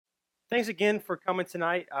Thanks again for coming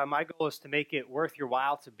tonight. My goal is to make it worth your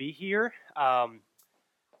while to be here. As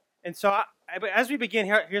we begin,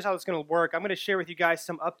 here's how it's going to work. I'm going to share with you guys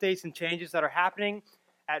some updates and changes that are happening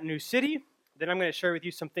at New City. Then I'm going to share with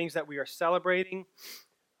you some things that we are celebrating.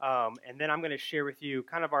 And then I'm going to share with you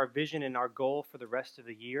kind of our vision and our goal for the rest of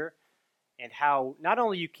the year and how not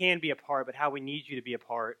only you can be a part, but how we need you to be a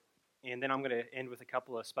part. And then I'm going to end with a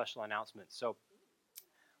couple of special announcements. So,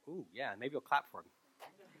 maybe you'll clap for me.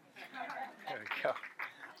 There we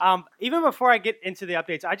go. Even before I get into the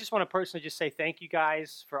updates, I just want to personally just say thank you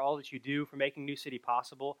guys for all that you do for making New City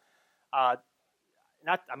possible. I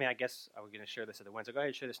guess I was going to share this at the Wednesday. Go ahead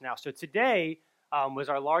and share this now. So today was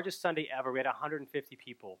our largest Sunday ever. We had 150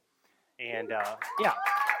 people. And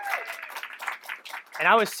And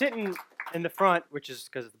I was sitting in the front, which is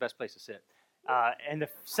because it's the best place to sit. And the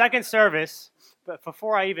second service, but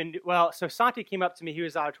before I even, so Santi came up to me, he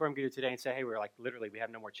was auditorium leader today, and said, hey, we have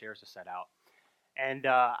no more chairs to set out. And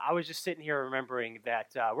I was just sitting here remembering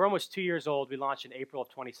that we're almost 2 years old. We launched in April of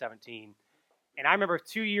 2017. And I remember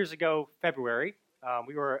 2 years ago, February,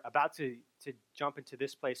 we were about to jump into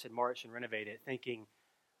this place in March and renovate it, thinking,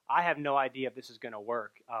 I have no idea if this is going to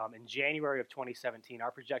work. In January of 2017,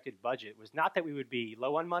 our projected budget was not that we would be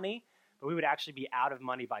low on money, but we would actually be out of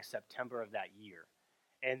money by September of that year.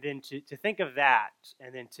 And then to think of that,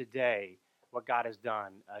 and then today, what God has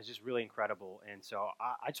done is just really incredible. And so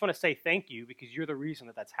I just want to say thank you, because you're the reason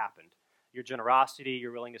that that's happened. Your generosity,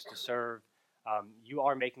 your willingness to serve, you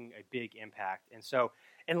are making a big impact. And so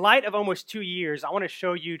in light of almost 2 years, I want to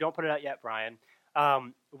show you, don't put it out yet, Brian,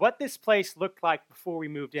 what this place looked like before we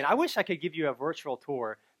moved in. I wish I could give you a virtual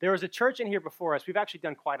tour. There was a church in here before us. We've actually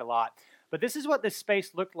done quite a lot. But this is what this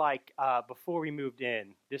space looked like before we moved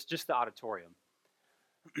in. This just the auditorium.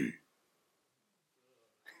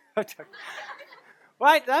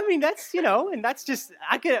 Right? I mean, that's, and that's just,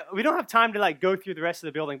 we don't have time to go through the rest of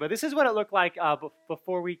the building, but this is what it looked like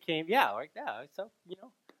before we came. Yeah, right. Yeah. So,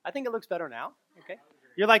 I think it looks better now. Okay.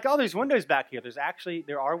 You're like, oh, there's windows back here.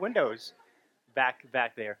 There are windows back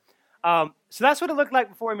there. So that's what it looked like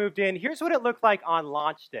before we moved in. Here's what it looked like on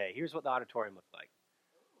launch day. Here's what the auditorium looked like.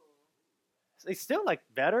 It's still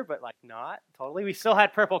better, but not totally. We still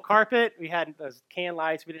had purple carpet. We had those can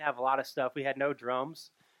lights. We didn't have a lot of stuff. We had no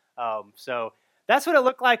drums. So that's what it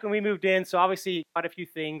looked like when we moved in. So obviously quite a few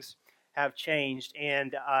things have changed.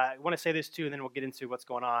 And I want to say this too, and then we'll get into what's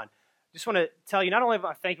going on. Just want to tell you, not only am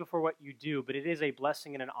I thankful for what you do, but it is a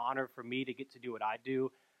blessing and an honor for me to get to do what I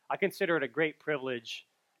do. I consider it a great privilege,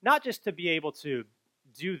 not just to be able to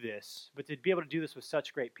do this, but to be able to do this with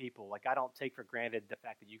such great people. I don't take for granted the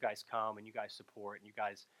fact that you guys come and you guys support and you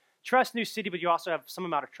guys trust New City, but you also have some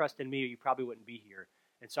amount of trust in me or you probably wouldn't be here.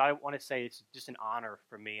 And so I want to say it's just an honor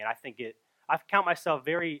for me. And I count myself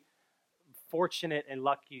very fortunate and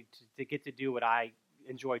lucky to get to do what I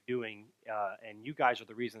enjoy doing. And you guys are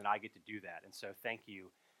the reason that I get to do that. And so thank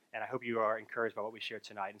you. And I hope you are encouraged by what we shared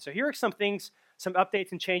tonight. And so here are some things, some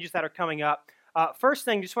updates and changes that are coming up. First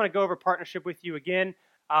thing, just want to go over partnership with you again.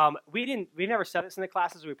 We never said this in the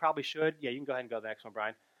classes. We probably should. Yeah, you can go ahead and go to the next one,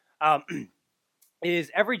 Brian.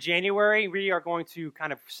 Is every January we are going to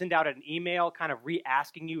kind of send out an email kind of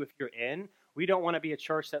re-asking you if you're in. We don't want to be a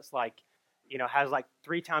church that's has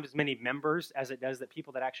 3 times as many members as it does the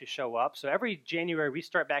people that actually show up. So every January we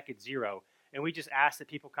start back at 0. And we just ask that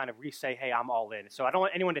people kind of re-say, hey, I'm all in. So I don't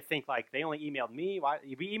want anyone to think they only emailed me.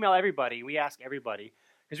 We email everybody. We ask everybody.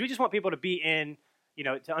 Because we just want people to be in,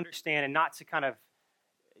 to understand and not to kind of,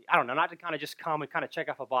 not to kind of just come and kind of check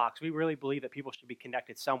off a box. We really believe that people should be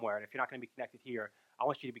connected somewhere. And if you're not going to be connected here, I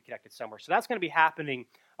want you to be connected somewhere. So that's going to be happening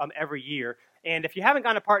every year. And if you haven't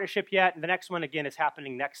gotten a partnership yet, the next one, again, is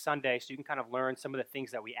happening next Sunday. So you can kind of learn some of the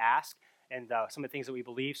things that we ask and some of the things that we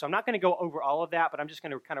believe. So I'm not going to go over all of that, but I'm just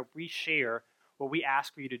going to kind of re-share what we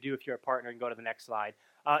ask for you to do if you're a partner, and go to the next slide.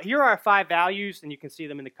 Here are our 5 values, and you can see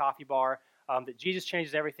them in the coffee bar. That Jesus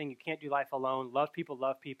changes everything. You can't do life alone. Love people,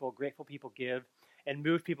 grateful people give, and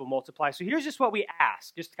moved people multiply. So here's just what we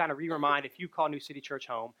ask, just to kind of re-remind if you call New City Church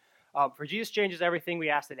home. For Jesus changes everything, we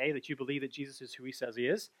ask that you believe that Jesus is who he says he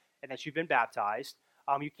is, and that you've been baptized.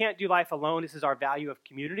 You can't do life alone. This is our value of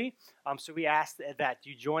community. So we ask that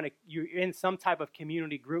you're in some type of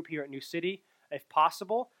community group here at New City, if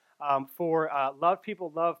possible. For love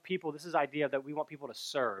people, this is the idea that we want people to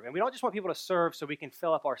serve. And we don't just want people to serve so we can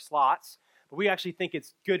fill up our slots, but we actually think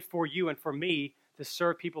it's good for you and for me to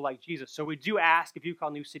serve people like Jesus. So we do ask, if you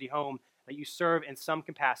call New City home, that you serve in some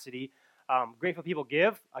capacity. Grateful people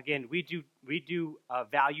give. Again, we do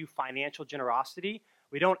value financial generosity.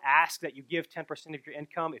 We don't ask that you give 10% of your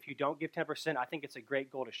income. If you don't give 10%, I think it's a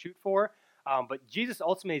great goal to shoot for. But Jesus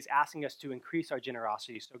ultimately is asking us to increase our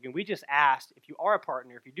generosity. So again, we just asked, if you are a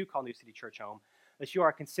partner, if you do call New City Church home, that you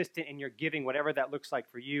are consistent in your giving, whatever that looks like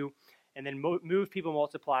for you, and then move, people,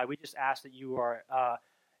 multiply. We just ask that you are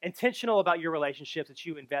intentional about your relationships, that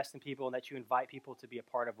you invest in people, and that you invite people to be a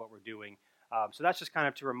part of what we're doing. So that's just kind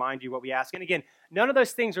of to remind you what we ask. And again, none of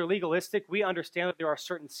those things are legalistic. We understand that there are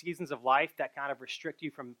certain seasons of life that kind of restrict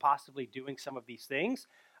you from possibly doing some of these things.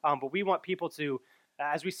 But we want people to,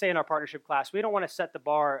 as we say in our partnership class, we don't want to set the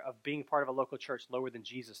bar of being part of a local church lower than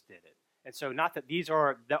Jesus did it. And so not that these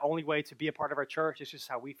are the only way to be a part of our church. It's just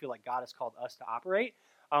how we feel like God has called us to operate.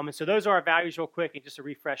 And so those are our values real quick, and just a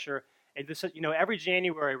refresher. And this, every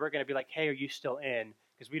January we're going to be like, hey, are you still in?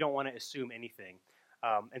 Because we don't want to assume anything.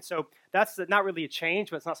 And so that's not really a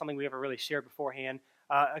change, but it's not something we ever really shared beforehand.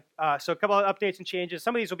 So a couple of updates and changes.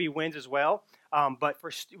 Some of these will be wins as well. But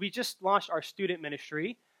we just launched our student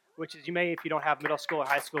ministry, which is, you may, if you don't have middle school or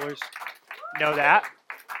high schoolers, know that.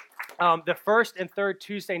 The first and third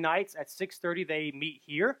Tuesday nights at 6:30, they meet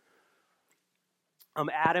here.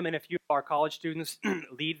 Adam and a few of our college students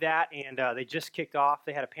lead that, and they just kicked off.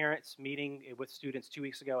 They had a parents meeting with students 2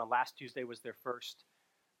 weeks ago, and last Tuesday was their first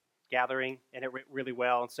gathering, and it went really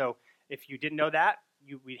well. And so if you didn't know that,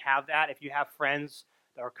 we have that. If you have friends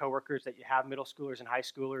or coworkers that you have middle schoolers and high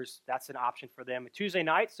schoolers, that's an option for them. Tuesday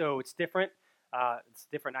night, so it's different. It's a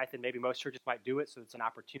different night than maybe most churches might do it, so it's an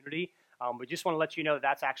opportunity. We just want to let you know that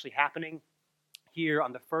that's actually happening here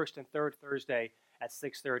on the first and third Thursday at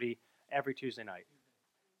 6:30 every Tuesday night.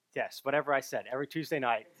 Yes, whatever I said, every Tuesday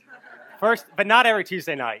night. First, but not every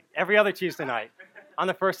Tuesday night. Every other Tuesday night on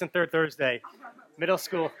the first and third Thursday. Middle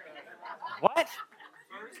school. What?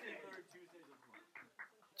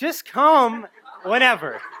 Just come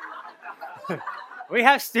whenever. We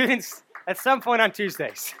have students at some point on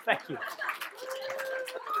Tuesdays. Thank you.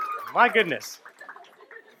 My goodness.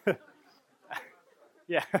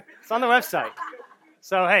 Yeah, it's on the website.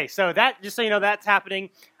 So, hey, so that, just so you know, that's happening.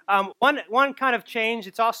 One kind of change,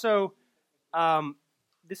 it's also, I'm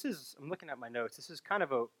looking at my notes. This is kind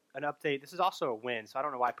of an update. This is also a win, so I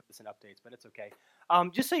don't know why I put this in updates, but it's okay.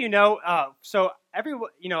 Just so you know, so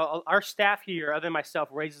our staff here, other than myself,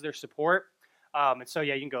 raises their support. And so,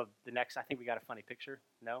 yeah, you can go the next. I think we got a funny picture.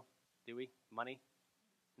 No? Do we? Money?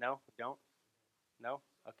 No? We don't? No?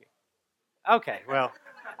 Okay. Okay, well,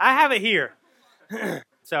 I have it here.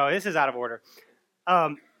 So this is out of order.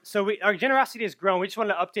 So our generosity has grown. We just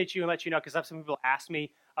wanted to update you and let you know, because some people ask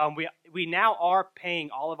me. We now are paying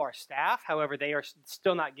all of our staff. However, they are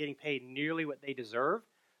still not getting paid nearly what they deserve.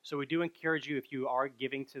 So we do encourage you, if you are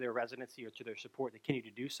giving to their residency or to their support, to continue to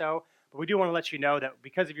do so. But we do want to let you know that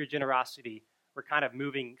because of your generosity, we're kind of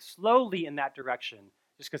moving slowly in that direction,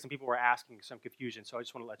 just because some people were asking, some confusion. So I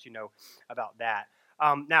just want to let you know about that.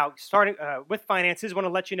 Now, starting with finances, I want to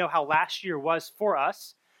let you know how last year was for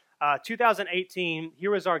us. 2018, here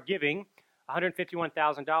was our giving,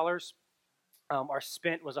 $151,000. Our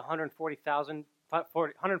spent was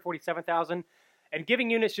 $147,000. And giving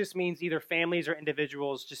units just means either families or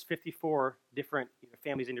individuals, just 54 different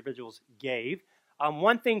families, individuals gave.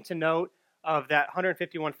 One thing to note of that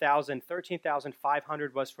 151,000,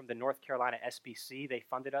 13,500 was from the North Carolina SBC. They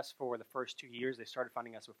funded us for the first 2 years. They started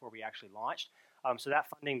funding us before we actually launched. So that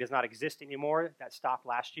funding does not exist anymore. That stopped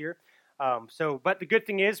last year. But the good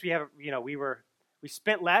thing is we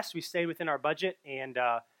spent less. We stayed within our budget, and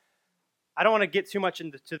I don't want to get too much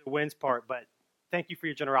into the wins part, but thank you for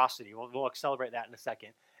your generosity. We'll accelerate that in a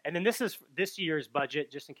second. And then this is this year's budget,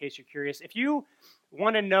 just in case you're curious. If you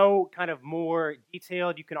want to know kind of more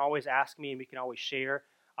detailed, you can always ask me, and we can always share.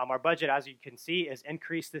 Our budget, as you can see, is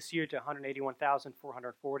increased this year to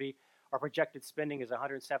 $181,440. Our projected spending is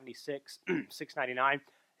 $176,699.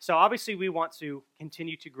 So obviously, we want to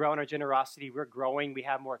continue to grow in our generosity. We're growing. We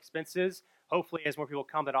have more expenses. Hopefully, as more people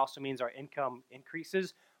come, that also means our income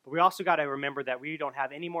increases. But we also got to remember that we don't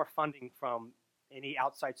have any more funding from any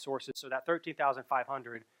outside sources. So that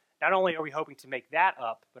 $13,500, not only are we hoping to make that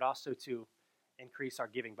up, but also to increase our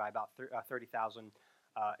giving by about $30,000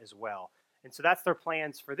 as well. And so that's their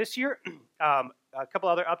plans for this year. A couple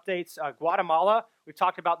other updates. Guatemala, we've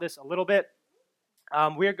talked about this a little bit.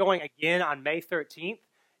 We're going again on May 13th.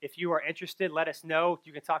 If you are interested, let us know.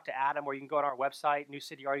 You can talk to Adam, or you can go to our website,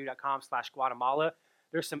 newcityru.com/Guatemala.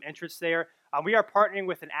 There's some interest there. We are partnering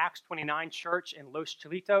with an Acts 29 church in Los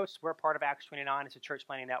Chilitos. We're part of Acts 29. It's a church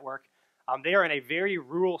planting network. They are in a very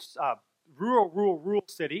rural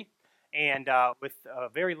city, and with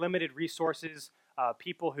very limited resources,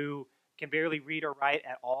 people who can barely read or write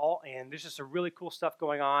at all. And there's just some really cool stuff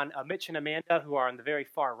going on. Mitch and Amanda, who are on the very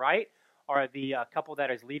far right, are the couple that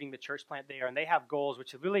is leading the church plant there, and they have goals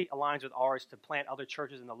which really aligns with ours to plant other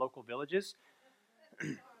churches in the local villages.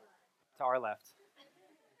 To our left.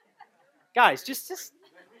 Guys, just.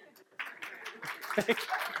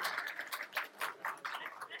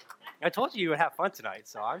 I told you would have fun tonight,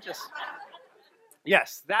 so I'm just.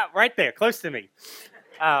 Yes, that right there, close to me.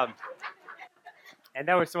 And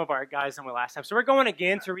that was some of our guys on the last time. So we're going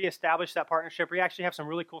again to reestablish that partnership. We actually have some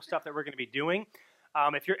really cool stuff that we're going to be doing.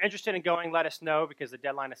 If you're interested in going, let us know because the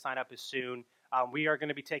deadline to sign up is soon. We are going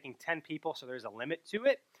to be taking 10 people, so there's a limit to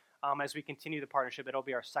it. As we continue the partnership, it'll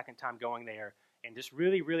be our second time going there. And just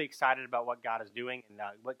really, really excited about what God is doing and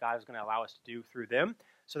what God is going to allow us to do through them.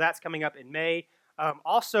 So that's coming up in May.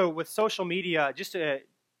 Also, with social media, just to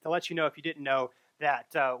let you know if you didn't know,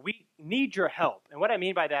 that we need your help. And what I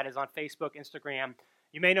mean by that is on Facebook, Instagram.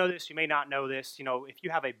 You may know this, you may not know this. You know, if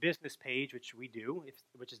you have a business page, which we do,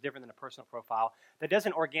 which is different than a personal profile, that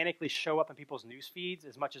doesn't organically show up in people's news feeds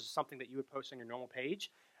as much as something that you would post on your normal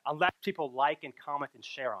page, unless people like and comment and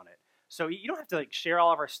share on it. So you don't have to share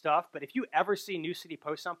all of our stuff, but if you ever see New City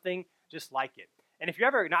post something, just like it. And if you're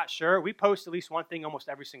ever not sure, we post at least one thing almost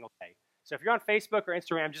every single day. So if you're on Facebook or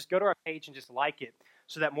Instagram, just go to our page and just like it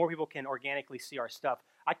so that more people can organically see our stuff.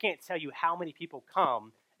 I can't tell you how many people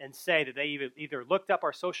come and say that they either looked up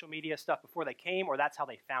our social media stuff before they came or that's how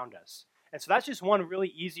they found us. And so that's just one really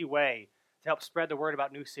easy way to help spread the word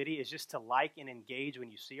about New City is just to like and engage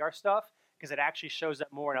when you see our stuff because it actually shows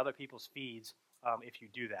up more in other people's feeds if you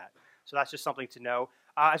do that. So that's just something to know.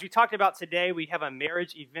 As we talked about today, we have a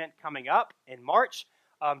marriage event coming up in March.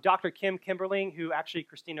 Dr. Kim Kimberling, who actually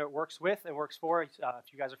Christina works with and works for, if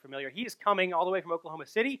you guys are familiar, he is coming all the way from Oklahoma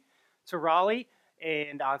City to Raleigh,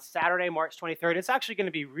 and on Saturday, March 23rd, it's actually going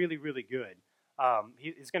to be really, really good.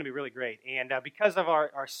 It's going to be really great. And because of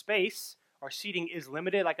our space, our seating is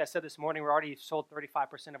limited. Like I said this morning, we're already sold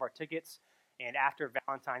 35% of our tickets, and after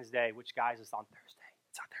Valentine's Day, which, guys, is on Thursday.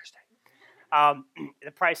 It's on Thursday.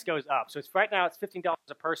 The price goes up. So right now, it's $15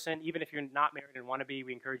 a person. Even if you're not married and want to be,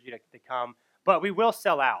 we encourage you to come. But we will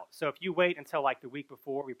sell out. So if you wait until the week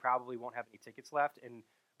before, we probably won't have any tickets left. And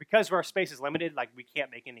because our space is limited, we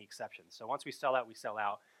can't make any exceptions. So once we sell out, we sell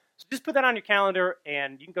out. So just put that on your calendar,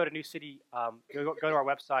 and you can go to New City, go to our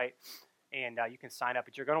website, and you can sign up.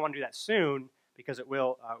 But you're going to want to do that soon because it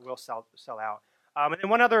will sell out. And then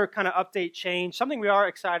one other kind of update change, something we are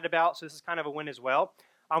excited about. So this is kind of a win as well.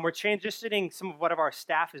 We're transitioning some of what our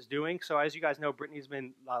staff is doing. So as you guys know, Brittany's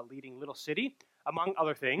been leading Little City, among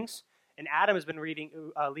other things. And Adam has been leading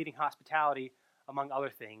hospitality, among other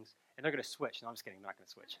things. And they're going to switch. No, I'm just kidding. They're not going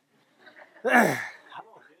to switch.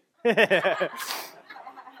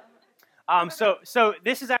 So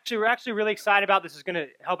this is we're actually really excited about. This is going to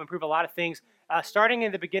help improve a lot of things. Starting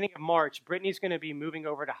in the beginning of March, Brittany's going to be moving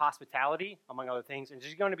over to hospitality, among other things, and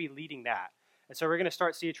she's going to be leading that. And so we're going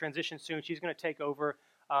to see a transition soon. She's going to take over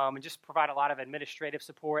and just provide a lot of administrative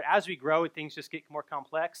support. As we grow, things just get more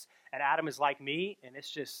complex. And Adam is like me, and it's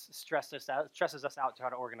just stresses us out to how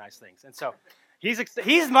to organize things. And so he's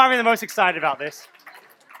probably the most excited about this.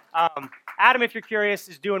 Adam, if you're curious,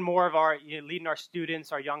 is doing more of our leading our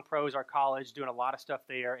students, our young pros, our college, doing a lot of stuff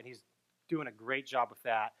there, and he's doing a great job with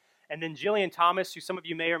that. And then Jillian Thomas, who some of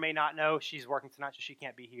you may or may not know, she's working tonight, so she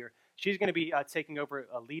can't be here. She's going to be taking over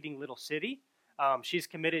leading Little City. She's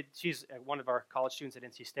committed. She's one of our college students at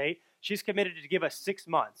NC State. She's committed to give us 6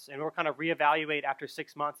 months, and we'll kind of reevaluate after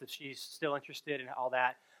 6 months if she's still interested in all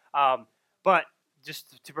that. But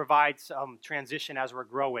just to provide some transition as we're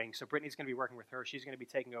growing. So Brittany's going to be working with her. She's going to be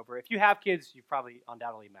taking over. If you have kids, you've probably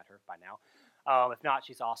undoubtedly met her by now. If not,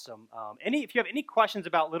 she's awesome. If you have any questions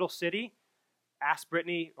about Little City, ask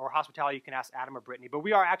Brittany, or hospitality, you can ask Adam or Brittany. But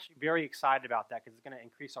we are actually very excited about that because it's going to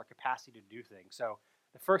increase our capacity to do things. So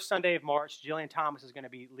the first Sunday of March, Jillian Thomas is going to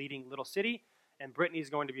be leading Little City, and Brittany is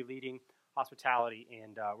going to be leading hospitality,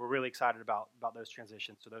 and we're really excited about those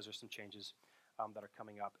transitions. So those are some changes that are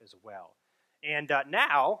coming up as well. And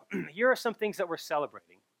now, here are some things that we're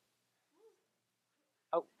celebrating.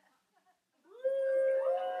 Oh.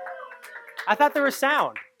 I thought there was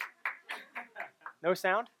sound. No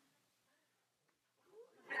sound?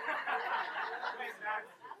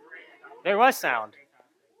 There was sound.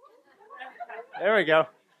 There we go.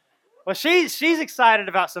 Well, she's excited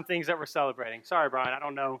about some things that we're celebrating. Sorry, Brian, I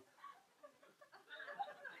don't know.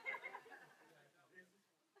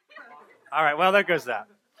 All right, well, there goes that.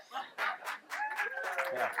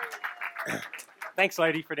 Yeah. Thanks,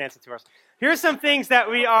 lady, for dancing to us. Here's some things that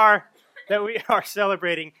we are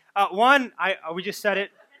celebrating. We just said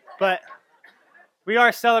it, but we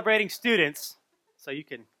are celebrating students. So you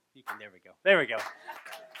can. There we go.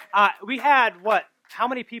 We had what? How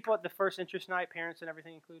many people at the first interest night? Parents and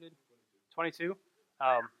everything included? 22.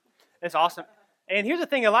 It's awesome. And here's the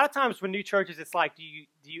thing: a lot of times when new churches, it's like,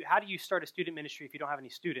 how do you start a student ministry if you don't have any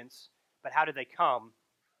students? But how do they come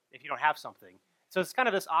if you don't have something? So it's kind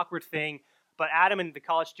of this awkward thing. But Adam and the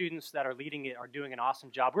college students that are leading it are doing an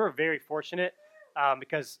awesome job. We're very fortunate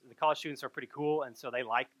because the college students are pretty cool, and so they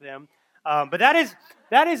like them. But that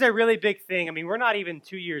is a really big thing. I mean, we're not even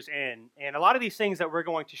 2 years in, and a lot of these things that we're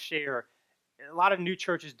going to share, a lot of new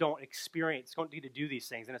churches don't need to do these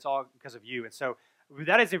things, and it's all because of you. And so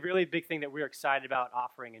that is a really big thing that we're excited about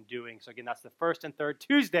offering and doing. So again, that's the first and third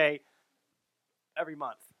Tuesday every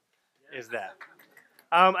month is that.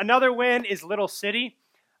 Another win is Little City.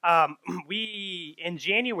 We, in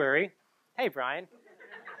January, hey, Brian.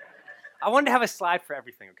 I wanted to have a slide for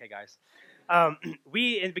everything, okay, guys? In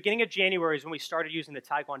the beginning of January is when we started using the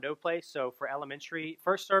Taekwondo place. So for elementary,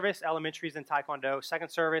 first service, elementary is in Taekwondo. Second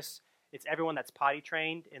service, it's everyone that's potty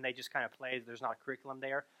trained, and they just kind of play. There's not a curriculum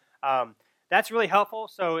there. That's really helpful.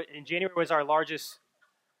 So in January was our largest.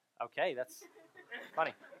 Okay, that's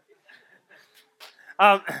funny.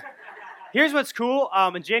 Here's what's cool.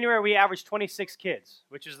 In January, we averaged 26 kids,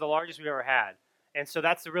 which is the largest we've ever had. And so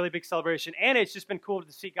that's a really big celebration. And it's just been cool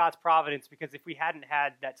to see God's providence, because if we hadn't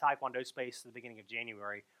had that Taekwondo space at the beginning of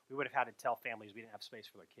January, we would have had to tell families we didn't have space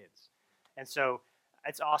for their kids. And so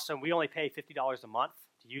it's awesome. We only pay $50 a month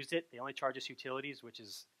to use it. They only charge us utilities, which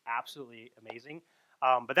is absolutely amazing.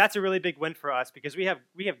 But that's a really big win for us, because we have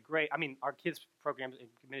great, our kids program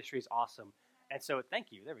ministry is awesome. And so thank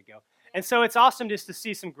you. There we go. And so it's awesome just to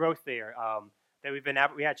see some growth there.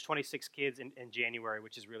 We had 26 kids in January,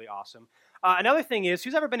 which is really awesome. Another thing is,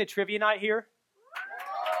 who's ever been to trivia night here?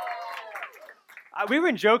 We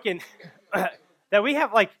were joking that we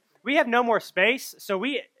have no more space. So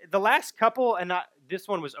the last couple, and this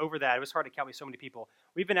one was over that. It was hard to count with so many people.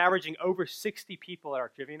 We've been averaging over 60 people at our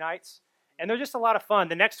trivia nights, and they're just a lot of fun.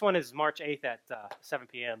 The next one is March 8th at 7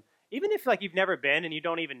 p.m. Even if you've never been and you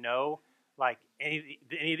don't even know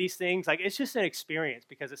any of these things, it's just an experience,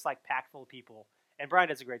 because it's packed full of people. And Brian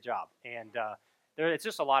does a great job, and it's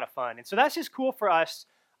just a lot of fun. And so that's just cool for us,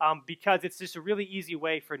 because it's just a really easy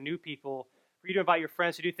way for new people, for you to invite your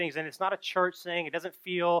friends to do things. And it's not a church thing. It doesn't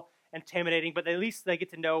feel intimidating, but at least they get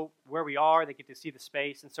to know where we are. They get to see the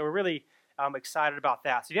space. And so we're really excited about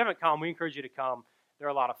that. So if you haven't come, we encourage you to come. They're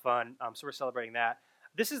a lot of fun. So we're celebrating that.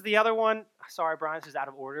 This is the other one. Sorry, Brian, this is out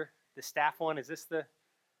of order. The staff one, is this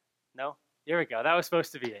no? There we go. That was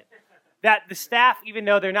supposed to be it. That the staff, even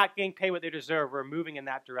though they're not getting paid what they deserve, we're moving in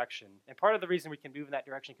that direction. And part of the reason we can move in that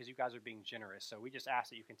direction is because you guys are being generous. So we just ask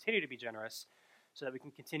that you continue to be generous, so that we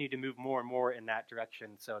can continue to move more and more in that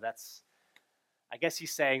direction. So that's, I guess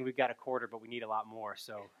he's saying we've got a quarter, but we need a lot more.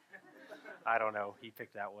 So I don't know. He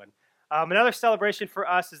picked that one. Another celebration for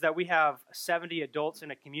us is that we have 70 adults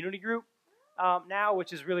in a community group now,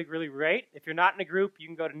 which is really, really great. If you're not in a group, you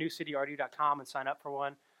can go to newcityrdu.com and sign up for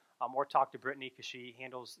one. Or talk to Brittany, because she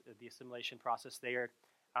handles the assimilation process there.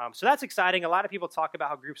 So that's exciting. A lot of people talk about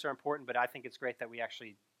how groups are important, but I think it's great that we're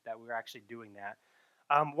actually doing that.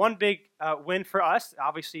 One big win for us,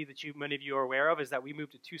 obviously, that many of you are aware of, is that we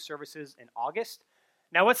moved to 2 services in August.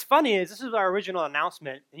 Now, what's funny is this is our original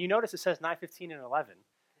announcement, and you notice it says 9:15 and 11.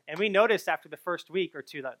 And we noticed after the first week or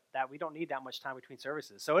two that we don't need that much time between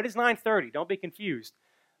services. So it is 9:30. Don't be confused.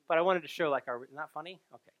 But I wanted to show isn't that funny?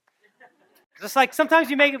 Okay. Just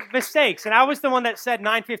sometimes you make mistakes, and I was the one that said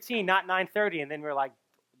 9:15, not 9:30, and then we're like,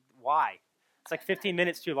 why? It's 15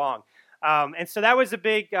 minutes too long. And so that was a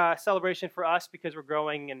big celebration for us, because we're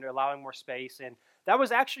growing and allowing more space, and that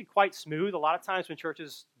was actually quite smooth. A lot of times when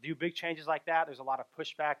churches do big changes like that, there's a lot of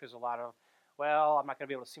pushback. There's a lot of, I'm not going to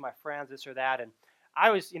be able to see my friends, this or that. And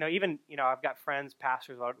I was, I've got friends,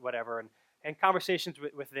 pastors, whatever, and conversations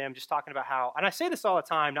with them, just talking about how, and I say this all the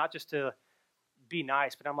time, not just to be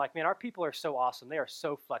nice, but I'm like, man, our people are so awesome. They are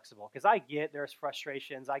so flexible, because I get there's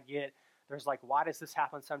frustrations. I get there's why does this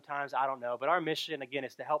happen sometimes? I don't know. But our mission, again,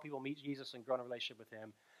 is to help people meet Jesus and grow in a relationship with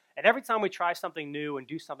him. And every time we try something new and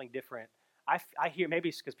do something different, I hear, maybe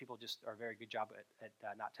it's because people just are a very good job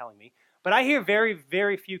at not telling me, but I hear very,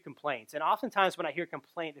 very few complaints. And oftentimes when I hear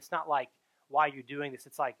complaint, it's not why are you doing this?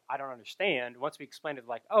 It's I don't understand. Once we explain it,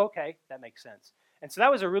 oh, okay, that makes sense. And so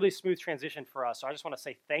that was a really smooth transition for us. So I just want to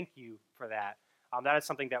say thank you for that. That is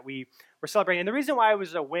something that we were celebrating. And the reason why it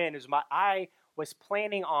was a win is I was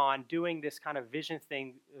planning on doing this kind of vision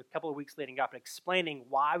thing a couple of weeks leading up and explaining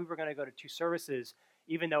why we were going to go to 2 services,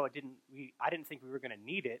 even though I didn't think we were going to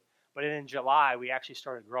need it. But in July, we actually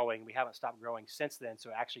started growing. We haven't stopped growing since then. So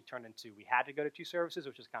it actually turned into we had to go to 2 services,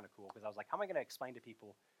 which is kind of cool, because I was like, how am I going to explain to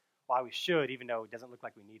people why we should, even though it doesn't look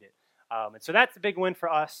like we need it? And so that's a big win for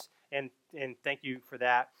us, and thank you for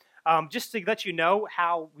that. Just to let you know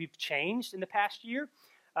how we've changed in the past year,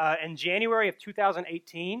 in January of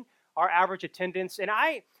 2018, our average attendance, and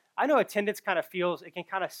I know attendance kind of feels, it can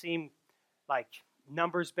kind of seem like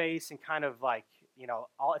numbers based and kind of like,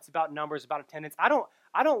 all it's about numbers, about attendance. I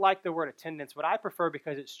don't like the word attendance. What I prefer,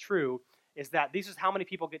 because it's true, is that this is how many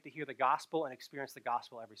people get to hear the gospel and experience the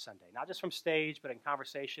gospel every Sunday, not just from stage, but in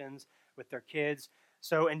conversations with their kids.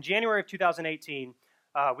 So in January of 2018,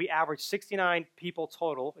 we averaged 69 people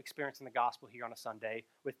total experiencing the gospel here on a Sunday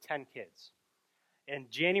with 10 kids. In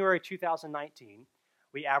January 2019,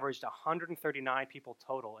 we averaged 139 people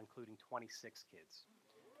total, including 26 kids.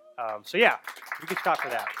 So yeah, we can stop for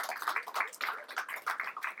that.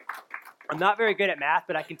 I'm not very good at math,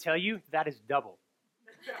 but I can tell you that is double.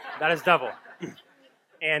 That is double.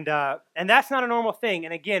 And that's not a normal thing.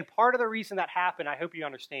 And again, part of the reason that happened, I hope you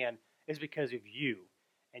understand, is because of you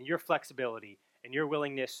and your flexibility and your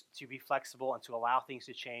willingness to be flexible and to allow things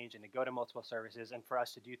to change and to go to multiple services and for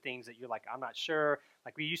us to do things that you're like, I'm not sure.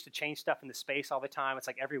 Like, we used to change stuff in the space all the time. It's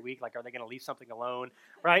like every week, like, are they going to leave something alone,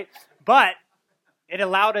 right? But it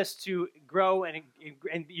allowed us to grow, and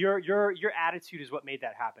your attitude is what made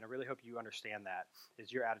that happen. I really hope you understand that,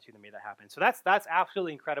 is your attitude that made that happen. So that's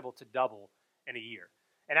absolutely incredible to double in a year.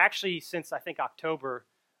 And actually, since I think October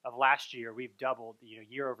of last year, we've doubled,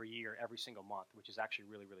 year over year, every single month, which is actually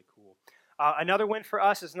really, really cool. Another win for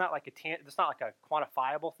us is not like it's not like a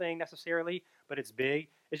quantifiable thing necessarily, but it's big.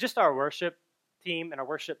 It's just our worship team and our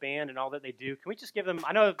worship band and all that they do. Can we just give them?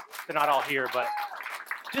 I know they're not all here, but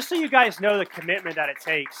just so you guys know the commitment that it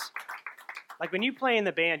takes. Like, when you play in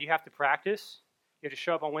the band, you have to practice. You have to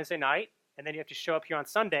show up on Wednesday night, and then you have to show up here on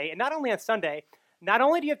Sunday. And not only on Sunday, not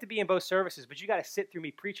only do you have to be in both services, but you got to sit through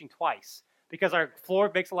me preaching twice, because our floor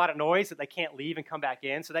makes a lot of noise that they can't leave and come back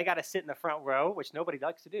in. So they got to sit in the front row, which nobody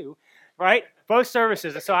likes to do, right? Both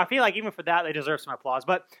services. And so I feel like even for that, they deserve some applause.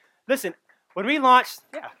 But listen, when we launched,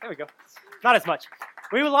 yeah, there we go. Not as much.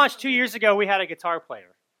 When we launched 2 years ago, we had a guitar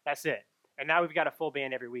player. That's it. And now we've got a full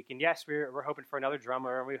band every week. And yes, we're hoping for another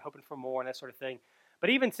drummer, and we're hoping for more and that sort of thing. But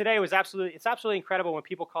even today it's absolutely incredible when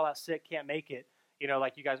people call out sick, can't make it.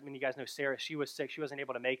 Like when you guys know Sarah, she was sick, she wasn't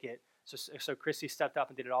able to make it. So Chrissy stepped up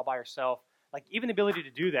and did it all by herself. Like, even the ability to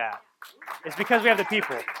do that is because we have the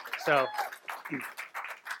people. So,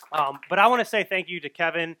 but I want to say thank you to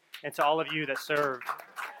Kevin and to all of you that served.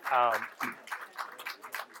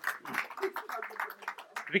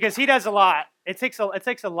 Because he does a lot. It takes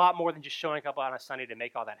a lot more than just showing up on a Sunday to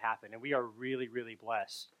make all that happen. And we are really, really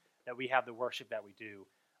blessed that we have the worship that we do.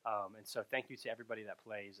 And so thank you to everybody that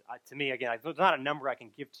plays. To me, again, there's not a number I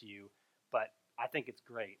can give to you, but I think it's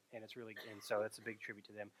great, and so that's a big tribute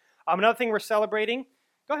to them. Another thing we're celebrating.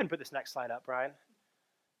 Go ahead and put this next slide up, Brian.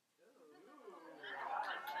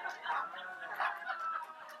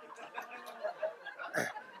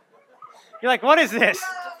 You're like, what is this?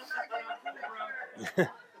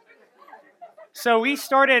 So we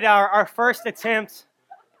started our first attempt.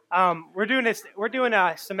 We're doing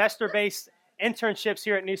a semester-based internships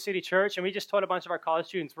here at New City Church, and we just told a bunch of our college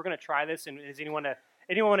students we're going to try this. And does anyone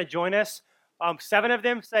want to join us? 7 of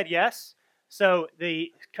them said yes. So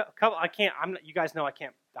the couple, you guys know I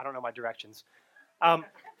can't. I don't know my directions.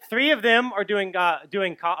 3 of them are doing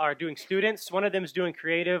students. 1 of them is doing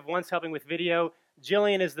creative. 1's helping with video.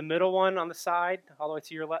 Jillian is the middle one on the side, all the way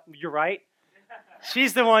to your right.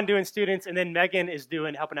 She's the one doing students, and then Megan is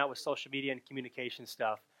helping out with social media and communication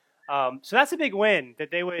stuff. So that's a big win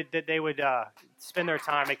that they would spend their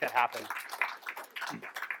time, make that happen.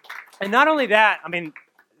 And not only that, I mean,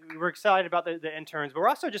 we're excited about the interns, but we're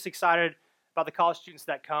also just excited about the college students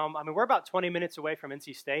that come. I mean, we're about 20 minutes away from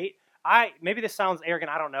NC State. Maybe this sounds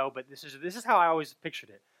arrogant, I don't know, but this is how I always pictured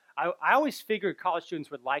it. I always figured college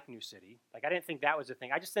students would like New City. Like, I didn't think that was a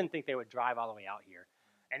thing. I just didn't think they would drive all the way out here.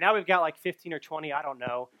 And now we've got like 15 or 20, I don't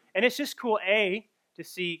know. And it's just cool, A, to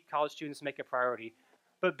see college students make a priority.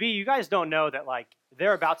 But B, you guys don't know that, like,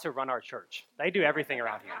 they're about to run our church. They do everything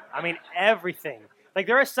around here. I mean, everything. Like,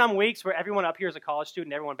 there are some weeks where everyone up here is a college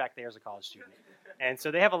student, everyone back there is a college student. And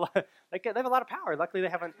so they have a lot of power. Luckily, they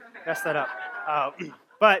haven't messed that up.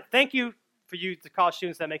 But thank you for you, the college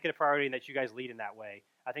students that make it a priority and that you guys lead in that way.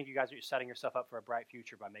 I think you guys are setting yourself up for a bright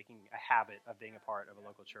future by making a habit of being a part of a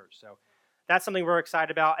local church. So that's something we're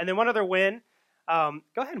excited about. And then one other win. Go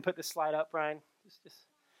ahead and put this slide up, Brian.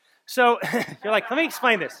 So you're like, let me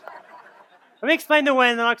explain this. Let me explain the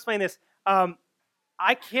win, and then I'll explain this. I'll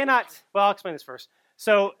explain this first.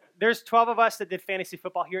 So there's 12 of us that did fantasy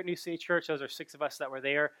football here at New City Church. Those are 6 of us that were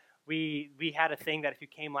there. We had a thing that if you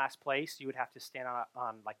came last place, you would have to stand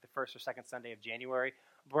on like the first or second Sunday of January.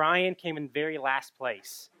 Brian came in very last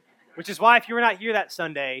place. Which is why if you were not here that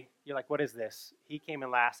Sunday, you're like, what is this? He came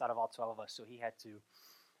in last out of all 12 of us, so he had to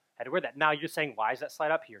wear that. Now you're saying, why is that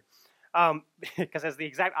slide up here? Because that's the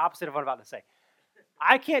exact opposite of what I'm about to say.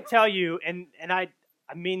 I can't tell you, and I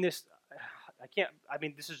mean this,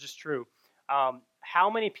 this is just true. How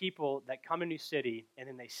many people that come to New City and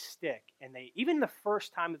then they stick, and they, even the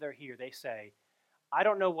first time that they're here, they say, I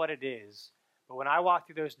don't know what it is, but when I walked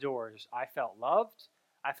through those doors, I felt loved,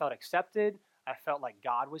 I felt accepted, I felt like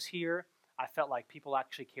God was here, I felt like people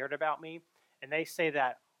actually cared about me, and they say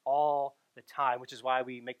that all the time, which is why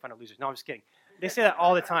we make fun of losers. No, I'm just kidding. They say that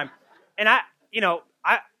all the time. And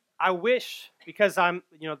I wish, because I'm,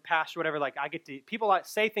 the pastor, whatever, like I get to, people like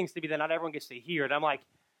say things to me that not everyone gets to hear. And I'm like,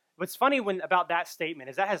 what's funny about that statement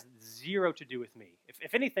is that has zero to do with me.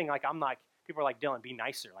 If anything, like I'm like, people are like, Dylan, be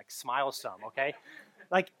nicer, like smile some, okay?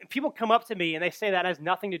 Like people come up to me and they say that has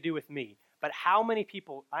nothing to do with me. But how many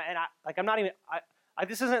people,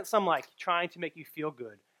 this isn't some like trying to make you feel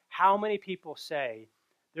good. How many people say,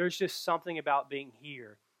 there's just something about being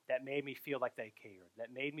here that made me feel like they cared,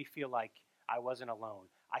 that made me feel like I wasn't alone.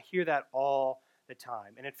 I hear that all the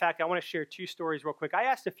time. And in fact, I want to share 2 stories real quick. I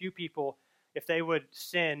asked a few people if they would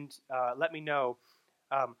let me know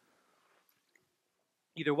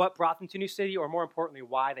either what brought them to New City or more importantly,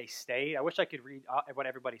 why they stayed. I wish I could read what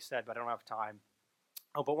everybody said, but I don't have time.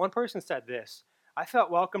 Oh, but one person said this: I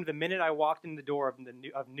felt welcomed the minute I walked in the door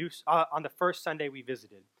on the first Sunday we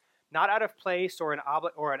visited. Not out of place or an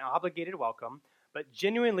obligated welcome, but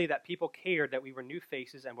genuinely that people cared that we were new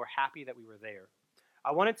faces and were happy that we were there.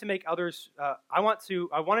 I wanted to make others. I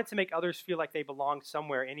wanted to make others feel like they belonged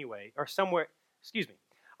somewhere anyway, or somewhere. Excuse me.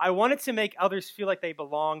 I wanted to make others feel like they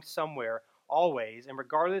belonged somewhere always, and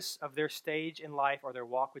regardless of their stage in life or their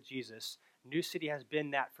walk with Jesus, New City has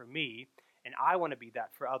been that for me, and I want to be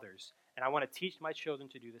that for others, and I want to teach my children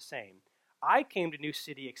to do the same. I came to New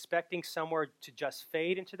City expecting somewhere to just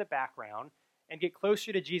fade into the background and get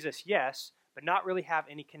closer to Jesus, yes, but not really have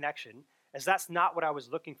any connection, as that's not what I was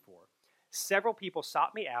looking for. Several people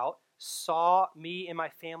sought me out, saw me and my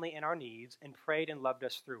family and our needs, and prayed and loved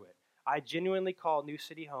us through it. I genuinely call New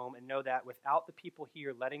City home and know that without the people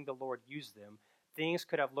here letting the Lord use them, things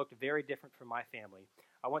could have looked very different for my family.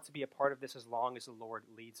 I want to be a part of this as long as the Lord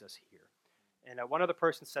leads us here. And one other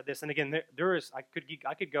person said this, and again,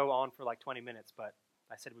 I could go on for like 20 minutes, but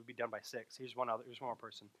I said we'd be done by 6. Here's one more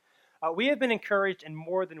person. We have been encouraged in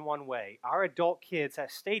more than one way. Our adult kids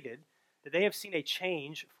have stated that they have seen a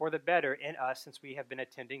change for the better in us since we have been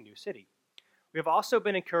attending New City. We have also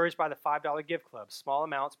been encouraged by the $5 Give Club. Small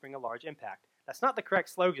amounts bring a large impact. That's not the correct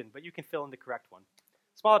slogan, but you can fill in the correct one.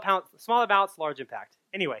 Small amounts, large impact.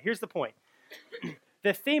 Anyway, here's the point.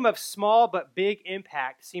 The theme of small but big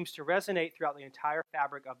impact seems to resonate throughout the entire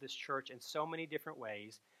fabric of this church in so many different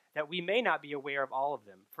ways that we may not be aware of all of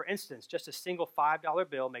them. For instance, just a single $5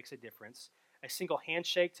 bill makes a difference. A single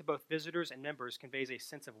handshake to both visitors and members conveys a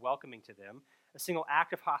sense of welcoming to them. A single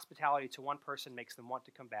act of hospitality to one person makes them want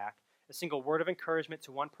to come back. A single word of encouragement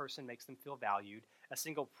to one person makes them feel valued. A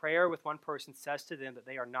single prayer with one person says to them that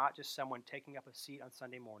they are not just someone taking up a seat on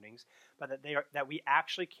Sunday mornings, but that we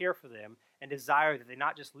actually care for them and desire that they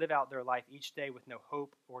not just live out their life each day with no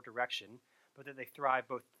hope or direction, but that they thrive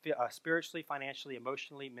both spiritually, financially,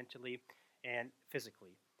 emotionally, mentally, and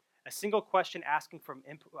physically. A single question asking for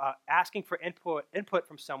input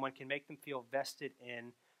from someone can make them feel vested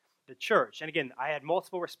in the church. And again, I had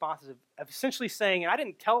multiple responses of essentially saying, and I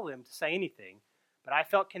didn't tell them to say anything, but I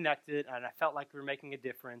felt connected and I felt like we were making a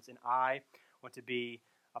difference, and I want to be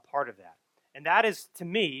a part of that. And that is, to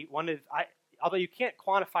me, although you can't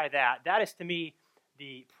quantify that is to me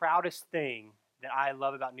the proudest thing that I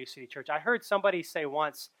love about New City Church. I heard somebody say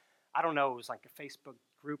once, I don't know, it was like a Facebook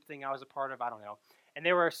group thing I was a part of, I don't know, and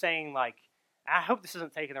they were saying, like, I hope this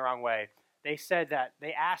isn't taken the wrong way. They said that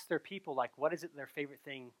they asked their people, like, what is it their favorite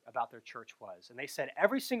thing about their church was? And they said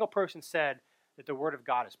every single person said that the Word of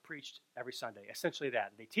God is preached every Sunday. Essentially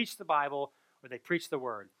that. They teach the Bible or they preach the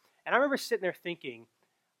Word. And I remember sitting there thinking,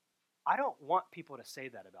 I don't want people to say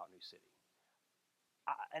that about New City.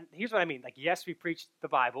 And here's what I mean. Like, yes, we preach the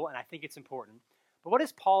Bible, and I think it's important. But what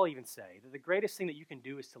does Paul even say? That the greatest thing that you can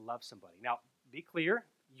do is to love somebody. Now, be clear.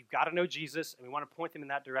 You've got to know Jesus, and we want to point them in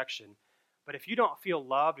that direction. But if you don't feel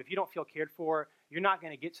loved, if you don't feel cared for, you're not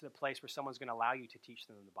going to get to the place where someone's going to allow you to teach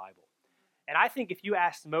them the Bible. And I think if you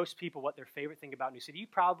ask most people what their favorite thing about New City, you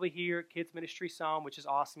probably hear kids ministry some, which is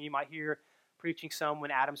awesome. You might hear preaching some when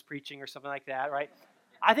Adam's preaching or something like that, right?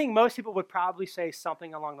 I think most people would probably say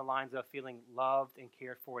something along the lines of feeling loved and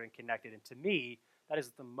cared for and connected. And to me, that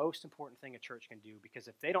is the most important thing a church can do, because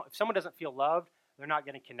if someone doesn't feel loved, they're not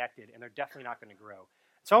getting connected, and they're definitely not going to grow.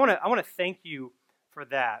 So I want to thank you for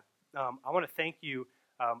that. I want to thank you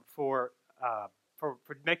for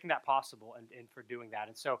making that possible and for doing that.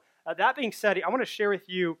 And so, that being said, I want to share with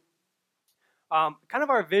you kind of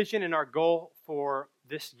our vision and our goal for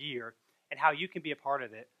this year and how you can be a part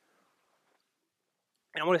of it.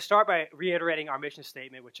 And I want to start by reiterating our mission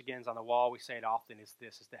statement, which again is on the wall. We say it often, is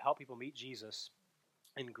to help people meet Jesus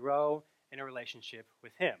and grow in a relationship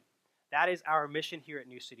with him. That is our mission here at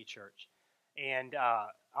New City Church. And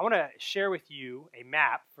I want to share with you a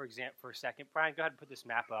map, for a second. Brian, go ahead and put this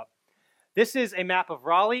map up. This is a map of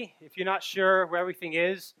Raleigh. If you're not sure where everything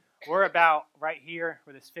is, we're about right here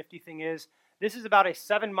where this 50 thing is. This is about a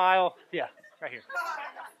 7-mile, right here.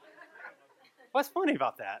 What's funny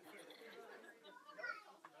about that?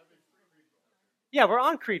 Yeah, we're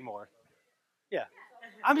on Creedmoor. Yeah.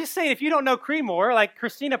 I'm just saying, if you don't know Creedmoor, like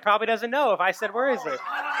Christina probably doesn't know if I said, where is it?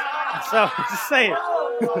 So, just saying.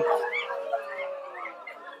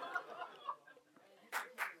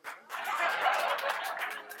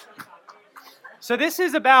 So this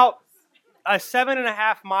is about a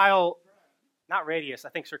 7.5 mile, not radius, I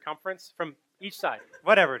think circumference from each side,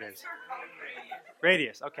 whatever it is.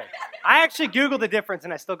 Radius, okay. I actually Googled the difference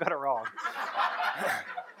and I still got it wrong.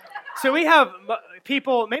 So we have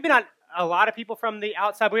people, maybe not a lot of people from the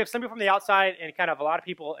outside, but we have some people from the outside and kind of a lot of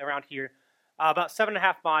people around here, about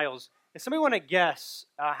 7.5 miles. If somebody want to guess,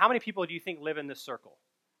 how many people do you think live in this circle?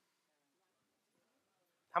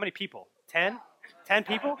 How many people? 10? 10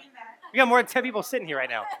 people? We got more than 10 people sitting here right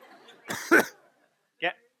now.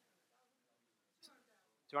 Yeah?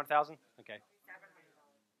 200,000? Okay.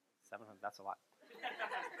 700, that's a lot.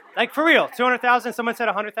 Like, for real, 200,000? Someone said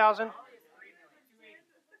 100,000?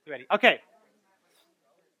 280. Okay.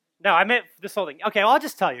 No, I meant this whole thing. Okay, well, I'll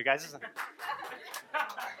just tell you guys. This is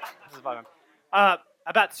about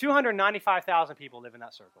 295,000 people live in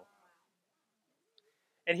that circle.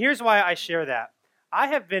 And here's why I share that. I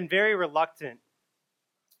have been very reluctant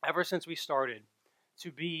ever since we started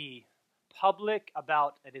to be public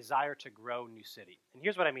about a desire to grow New City. And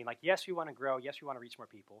here's what I mean. Like, yes, we want to grow. Yes, we want to reach more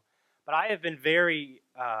people. But I have been very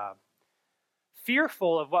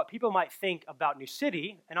fearful of what people might think about New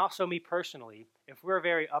City, and also me personally, if we're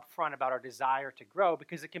very upfront about our desire to grow,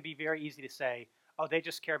 because it can be very easy to say, oh, they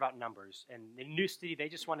just care about numbers. And in New City, they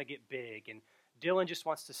just want to get big. And Dylan just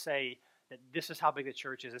wants to say that this is how big the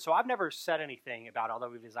church is. And so I've never said anything about, although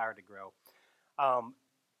we desire to grow.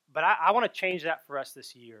 But I want to change that for us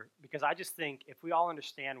this year, because I just think if we all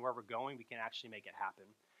understand where we're going, we can actually make it happen.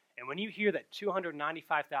 And when you hear that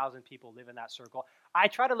 295,000 people live in that circle, I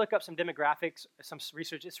try to look up some demographics, some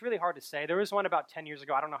research. It's really hard to say. There was one about 10 years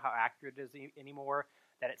ago. I don't know how accurate it is anymore,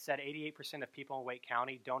 that it said 88% of people in Wake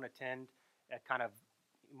County don't attend a kind of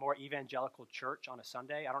more evangelical church on a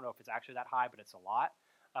Sunday. I don't know if it's actually that high, but it's a lot.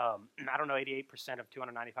 I don't know 88% of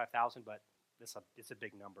 295,000, but it's a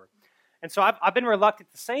big number. And so I've been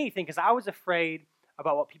reluctant to say anything because I was afraid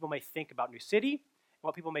about what people may think about New City, and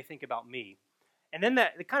what people may think about me. And then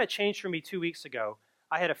it kind of changed for me 2 weeks ago.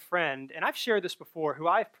 I had a friend, and I've shared this before, who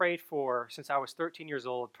I've prayed for since I was 13 years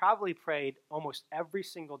old, probably prayed almost every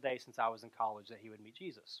single day since I was in college that he would meet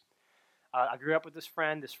Jesus. I grew up with this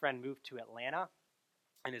friend. This friend moved to Atlanta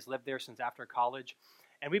and has lived there since after college.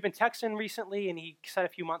 And we've been texting recently, and he said a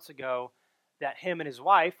few months ago that him and his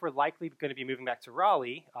wife were likely going to be moving back to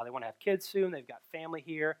Raleigh. They want to have kids soon. They've got family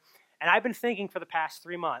here. And I've been thinking for the past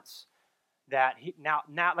 3 months that now,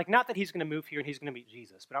 like, not that he's going to move here and he's going to meet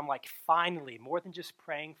Jesus, but I'm like, finally, more than just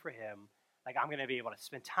praying for him, like, I'm going to be able to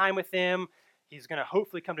spend time with him. He's going to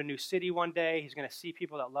hopefully come to New City one day. He's going to see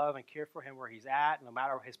people that love and care for him where he's at, no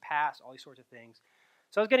matter his past, all these sorts of things.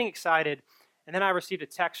 So I was getting excited, and then I received a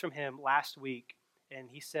text from him last week, and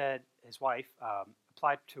he said his wife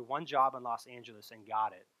applied to one job in Los Angeles and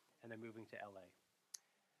got it, and they're moving to LA.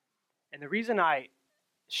 And the reason I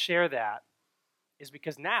share that is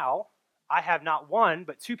because now I have not one,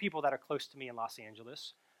 but two people that are close to me in Los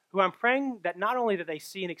Angeles who I'm praying that not only that they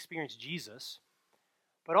see and experience Jesus,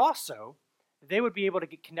 but also that they would be able to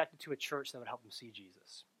get connected to a church that would help them see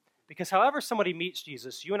Jesus. Because however somebody meets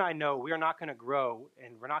Jesus, you and I know we are not going to grow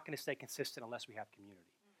and we're not going to stay consistent unless we have community.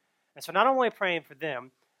 And so not only am I praying for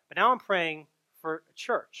them, but now I'm praying for a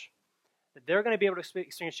church, that they're going to be able to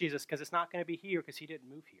experience Jesus, because it's not going to be here because he didn't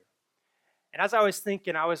move here. And as I was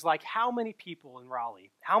thinking, I was like, how many people in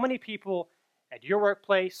Raleigh, how many people at your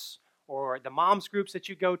workplace or the moms groups that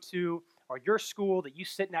you go to or your school that you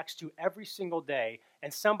sit next to every single day,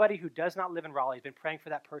 and somebody who does not live in Raleigh has been praying for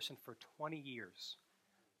that person for 20 years,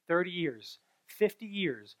 30 years, 50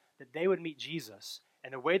 years, that they would meet Jesus.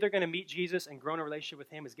 And the way they're going to meet Jesus and grow in a relationship with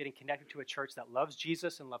him is getting connected to a church that loves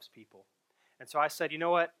Jesus and loves people. And so I said, you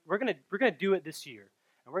know what? We're going to do it this year.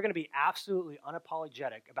 And we're going to be absolutely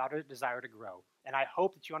unapologetic about our desire to grow. And I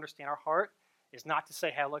hope that you understand our heart is not to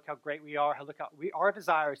say, hey, look how great we are. Hey, look how our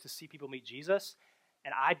desire is to see people meet Jesus.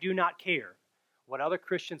 And I do not care what other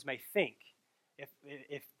Christians may think.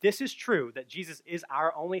 If this is true, that Jesus is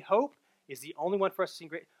our only hope, is the only one for us to see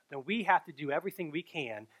great, then we have to do everything we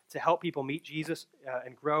can to help people meet Jesus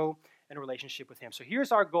and grow in a relationship with him. So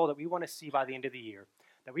here's our goal that we want to see by the end of the year,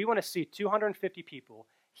 that we want to see 250 people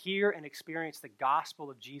hear and experience the gospel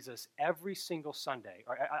of Jesus every single Sunday,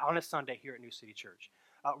 or on a Sunday here at New City Church.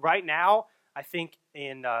 Right now, I think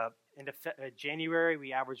in January,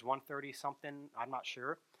 we average 130 something. I'm not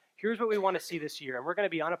sure. Here's what we want to see this year, and we're going to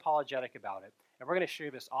be unapologetic about it. And we're going to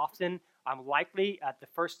share this often. I'm likely at the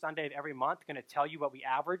first Sunday of every month going to tell you what we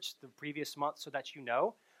averaged the previous month so that you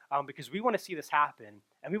know, because we want to see this happen,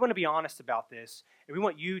 and we want to be honest about this, and we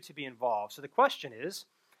want you to be involved. So the question is,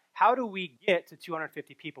 how do we get to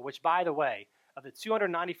 250 people? Which, by the way, of the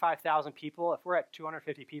 295,000 people, if we're at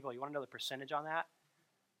 250 people, you want to know the percentage on that?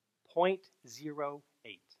 0.08.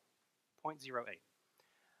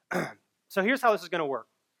 0.08. So here's how this is going to work.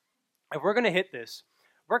 If we're going to hit this,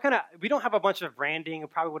 we don't have a bunch of branding. It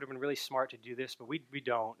probably would have been really smart to do this, but we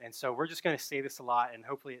don't. And so we're just going to say this a lot, and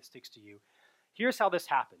hopefully it sticks to you. Here's how this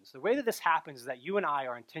happens. The way that this happens is that you and I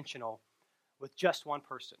are intentional with just one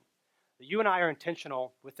person. That you and I are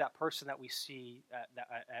intentional with that person that we see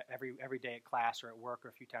every day at class or at work or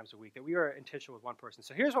a few times a week. That we are intentional with one person.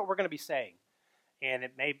 So here's what we're going to be saying. And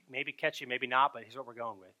it may be catchy, maybe not, but here's what we're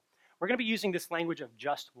going with. We're going to be using this language of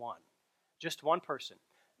just one person.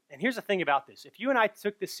 And here's the thing about this. If you and I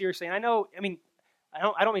took this seriously, and I don't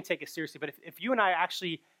mean take it seriously, but if you and I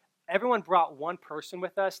actually, everyone brought one person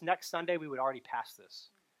with us, next Sunday we would already pass this.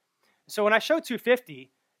 So when I show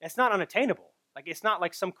 250, it's not unattainable. Like, it's not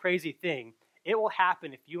like some crazy thing. It will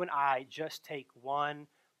happen if you and I just take one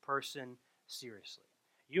person seriously.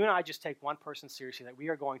 You and I just take one person seriously that we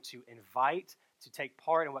are going to invite to take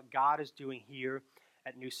part in what God is doing here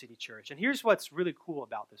at New City Church. And here's what's really cool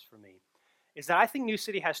about this for me, is that I think New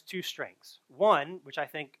City has two strengths. One, which I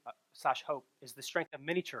think, / hope, is the strength of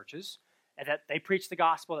many churches, and that they preach the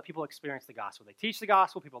gospel, that people experience the gospel. They teach the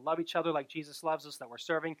gospel, people love each other like Jesus loves us, that we're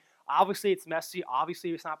serving. Obviously, it's messy.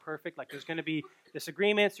 Obviously, it's not perfect. Like, there's going to be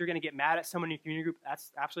disagreements. You're going to get mad at someone in your community group.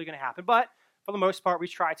 That's absolutely going to happen. But for the most part, we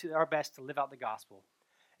try our best to live out the gospel.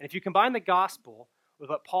 And if you combine the gospel with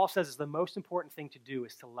what Paul says is the most important thing to do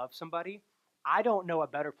is to love somebody, I don't know a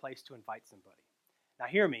better place to invite somebody. Now,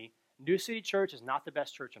 hear me. New City Church is not the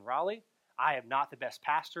best church in Raleigh. I am not the best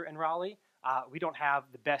pastor in Raleigh. We don't have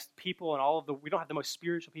the best people and we don't have the most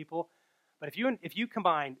spiritual people. But if you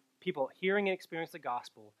combine people hearing and experiencing the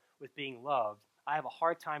gospel with being loved, I have a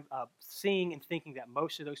hard time seeing and thinking that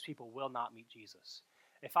most of those people will not meet Jesus.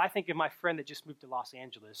 If I think of my friend that just moved to Los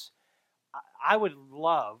Angeles, I would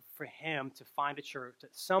love for him to find a church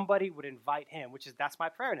that somebody would invite him, that's my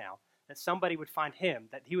prayer now, that somebody would find him,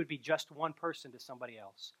 that he would be just one person to somebody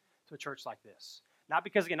else, to a church like this. Not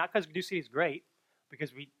because New City is great,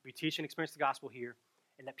 because we teach and experience the gospel here,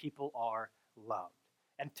 and that people are loved.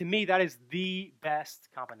 And to me, that is the best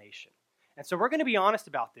combination. And so we're going to be honest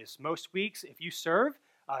about this. Most weeks, if you serve,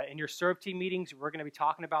 in your serve team meetings, we're going to be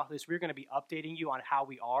talking about this. We're going to be updating you on how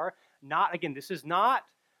we are. This is not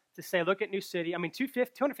to say, look at New City. I mean,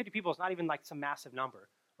 250 people is not even like some massive number,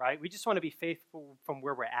 right? We just want to be faithful from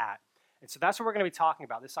where we're at. And so that's what we're going to be talking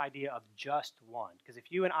about, this idea of just one. Because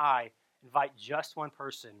if you and I invite just one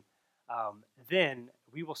person, then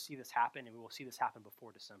we will see this happen, and we will see this happen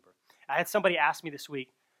before December. I had somebody ask me this week,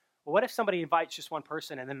 well, what if somebody invites just one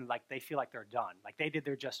person and then they feel like they're done, like they did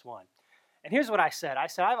their just one? And here's what I said. I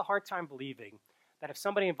have a hard time believing that if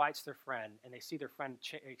somebody invites their friend and they see their friend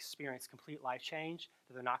experience complete life change,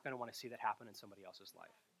 that they're not going to want to see that happen in somebody else's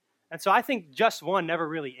life. And so I think just one never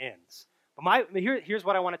really ends. But here's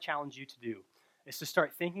what I want to challenge you to do, is to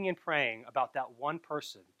start thinking and praying about that one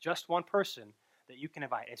person, just one person that you can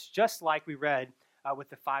invite. It's just like we read with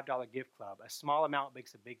the $5 gift club. A small amount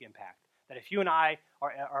makes a big impact. That if you and I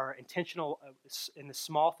are intentional in the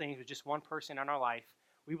small things with just one person in our life,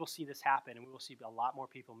 we will see this happen, and we will see a lot more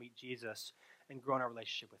people meet Jesus and grow in our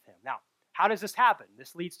relationship with him. Now, how does this happen?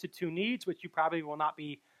 This leads to two needs, which you probably will not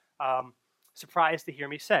be surprised to hear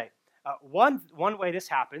me say. One way this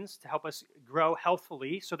happens to help us grow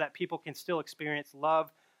healthfully so that people can still experience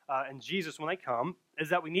love and Jesus when they come is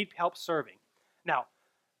that we need help serving. Now,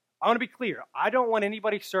 I want to be clear. I don't want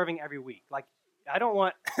anybody serving every week. Like, I don't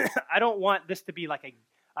want this to be like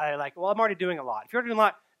well, I'm already doing a lot. If you're doing a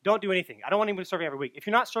lot, don't do anything. I don't want anybody serving every week. If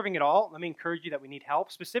you're not serving at all, let me encourage you that we need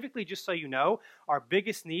help. Specifically, just so you know, our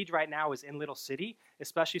biggest need right now is in Little City,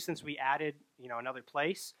 especially since we added, another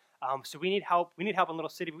place. So we need help. We need help in Little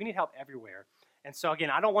City, but we need help everywhere. And so again,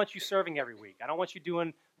 I don't want you serving every week. I don't want you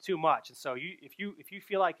doing too much. And so if you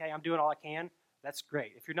feel like, hey, I'm doing all I can, that's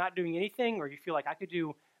great. If you're not doing anything, or you feel like I could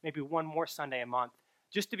do maybe one more Sunday a month,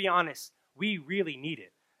 just to be honest, we really need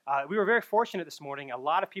it. We were very fortunate this morning. A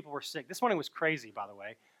lot of people were sick. This morning was crazy, by the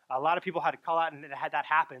way. A lot of people had to call out, and had that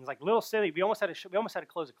happen. It's like Little City, we almost had to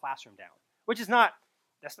close a classroom down, which is not.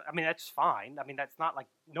 That's fine. I mean, that's not like,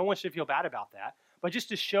 no one should feel bad about that. But just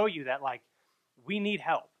to show you that, like, we need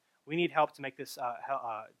help. We need help to make this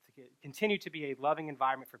continue to be a loving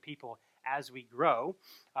environment for people as we grow.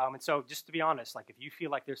 And so, just to be honest, like, if you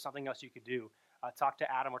feel like there's something else you could do, talk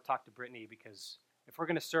to Adam or talk to Brittany, because if we're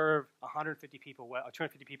going to serve 150 people well, or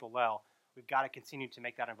 250 people well, we've got to continue to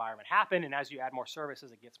make that environment happen. And as you add more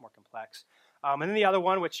services, it gets more complex. And then the other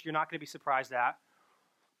one, which you're not going to be surprised at,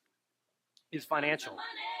 is financial.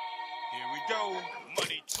 Here we go.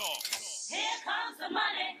 Money talk. Here comes the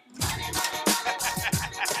money. Money, money,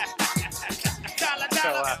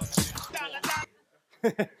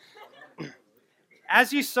 money.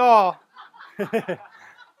 As you saw,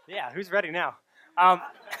 yeah, who's ready now?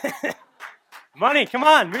 Money, come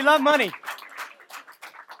on, we love money.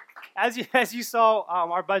 As you saw,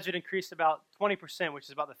 our budget increased about 20%, which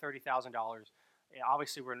is about the $30,000.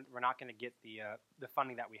 Obviously, we're not going to get the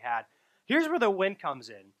funding that we had. Here's where the win comes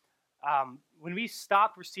in. When we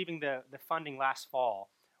stopped receiving the funding last fall,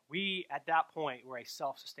 we, at that point, were a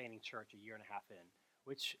self-sustaining church a year and a half in,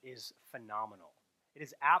 which is phenomenal. It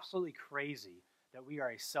is absolutely crazy that we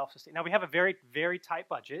are a self-sustaining. Now, we have a very, very tight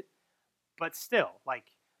budget, but still,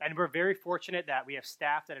 and we're very fortunate that we have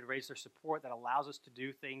staff that had raised their support that allows us to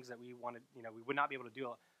do things that we wanted. We would not be able to do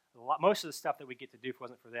a lot. Most of the stuff that we get to do if it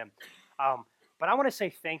wasn't for them. But I want to say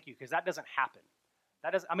thank you, because that doesn't happen.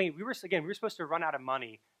 We were supposed to run out of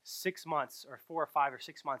money 6 months or 4 or 5 or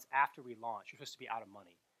 6 months after we launched. We're supposed to be out of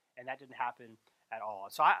money, and that didn't happen at all.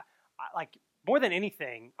 So I more than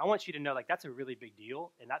anything, I want you to know, that's a really big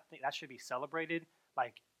deal, and that should be celebrated.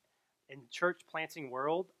 In church planting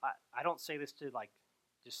world, I don't say this to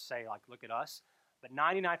just say look at us, but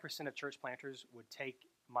 99% of church planters would take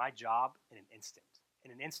my job in an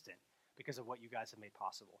instant, because of what you guys have made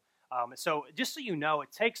possible. So just so you know,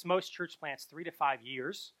 it takes most church plants 3 to 5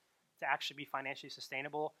 years to actually be financially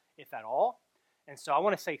sustainable, if at all. And so I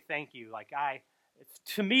want to say thank you.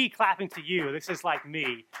 To me, clapping to you, this is like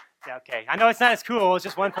me. Yeah, okay, I know it's not as cool. It's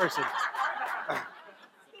just one person.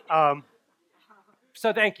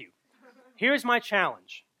 So thank you. Here's my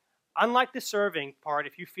challenge. Unlike the serving part,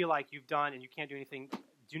 if you feel like you've done and you can't do anything,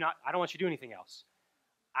 I don't want you to do anything else.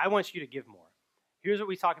 I want you to give more. Here's what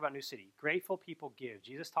we talk about New City. Grateful people give.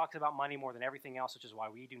 Jesus talks about money more than everything else, which is why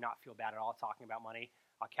we do not feel bad at all talking about money.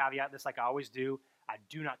 I'll caveat this like I always do. I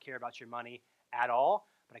do not care about your money at all,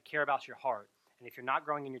 but I care about your heart. And if you're not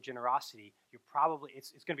growing in your generosity,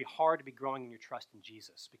 it's going to be hard to be growing in your trust in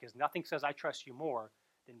Jesus, because nothing says I trust you more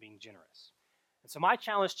than being generous. And so my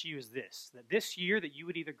challenge to you is that this year that you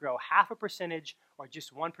would either grow 0.5% or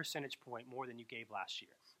just 1 percentage point more than you gave last year.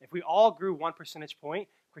 If we all grew 1 percentage point,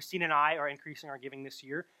 Christine and I are increasing our giving this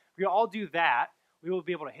year. If we all do that, we will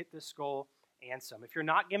be able to hit this goal and some. If you're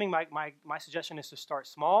not giving, my suggestion is to start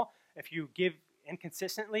small. If you give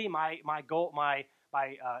inconsistently, my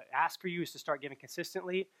ask for you is to start giving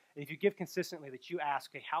consistently. And if you give consistently, that you ask,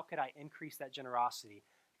 okay, how could I increase that generosity?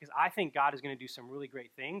 Because I think God is going to do some really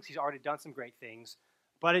great things. He's already done some great things.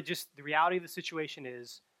 But the reality of the situation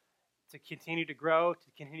is to continue to grow,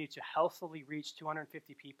 to continue to healthily reach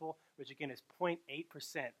 250 people, which again is 0.8%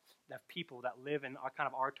 of people that live in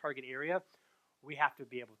our target area. We have to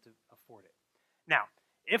be able to afford it. Now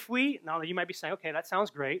you might be saying, okay, that sounds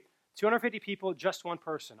great. 250 people, just one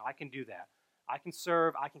person. I can do that. I can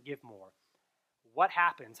serve. I can give more. What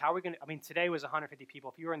happens? How are we going to? Today was 150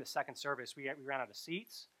 people. If you were in the second service, we ran out of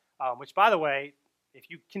seats, which, by the way, if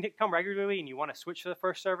you can come regularly and you want to switch to the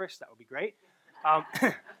first service, that would be great.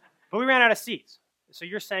 But we ran out of seats. So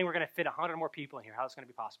you're saying we're going to fit 100 more people in here. How is going to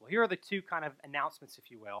be possible? Here are the two kind of announcements,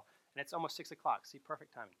 if you will. And it's almost 6 o'clock. See,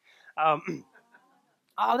 perfect timing.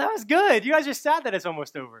 Oh, that was good. You guys are sad that it's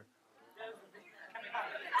almost over.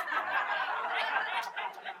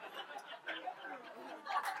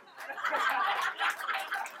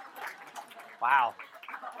 Wow.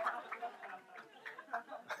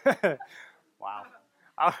 Wow.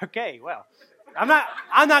 Okay, well, I'm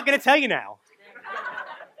not going to tell you now.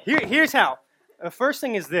 Here's how. The first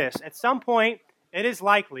thing is this. At some point, it is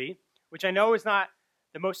likely, which I know is not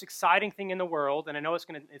the most exciting thing in the world, and I know it's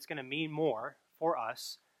going to mean more for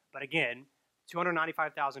us, but again,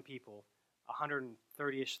 295,000 people,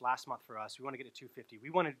 130-ish last month for us. We want to get to 250. We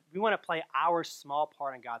want to play our small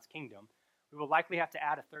part in God's kingdom. We will likely have to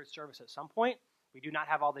add a third service at some point. We do not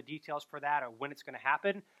have all the details for that or when it's going to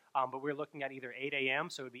happen, but we're looking at either 8 a.m.,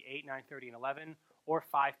 so it would be 8, 9:30, and 11, or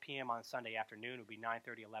 5 p.m. on Sunday afternoon. It would be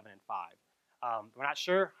 9:30, 11, and 5. We're not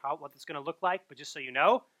sure what it's going to look like, but just so you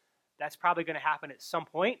know, that's probably going to happen at some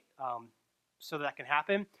point, so that can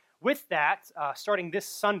happen. With that, starting this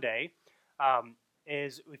Sunday,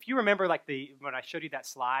 is if you remember, like when I showed you that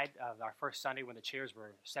slide of our first Sunday when the chairs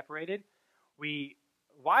were separated, a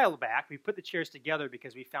while back we put the chairs together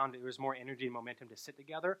because we found there was more energy and momentum to sit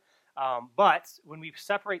together. But when we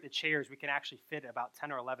separate the chairs, we can actually fit about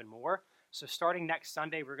 10 or 11 more. So starting next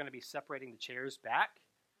Sunday, we're going to be separating the chairs back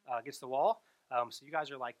against the wall. So you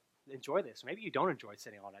guys are like, enjoy this. Maybe you don't enjoy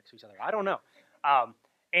sitting all next to each other. I don't know.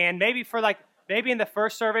 And maybe maybe in the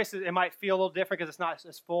first service it might feel a little different because it's not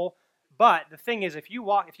as full. But the thing is, if it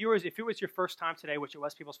was your first time today, which it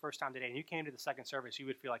was people's first time today, and you came to the second service, you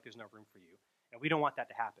would feel like there's no room for you. And we don't want that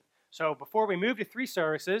to happen. So before we move to 3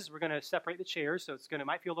 services, we're going to separate the chairs. So it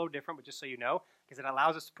might feel a little different, but just so you know, because it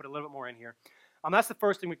allows us to put a little bit more in here. That's the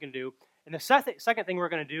first thing we can do. And the second thing we're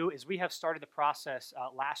going to do is we have started the process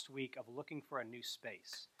last week of looking for a new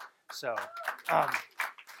space. So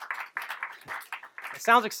it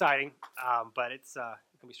sounds exciting, but it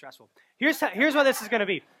can be stressful. Here's what this is going to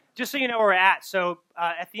be. Just so you know where we're at. So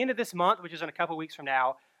at the end of this month, which is in a couple weeks from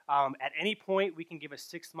now, at any point we can give a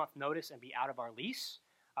 6-month notice and be out of our lease.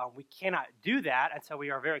 We cannot do that until we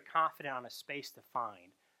are very confident on a space to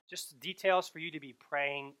find. Just details for you to be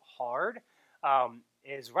praying hard.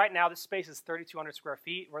 Is right now this space is 3,200 square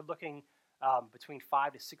feet. We're looking between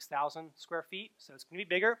 5,000 to 6,000 square feet. So it's going to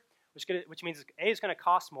be bigger, which means it's going to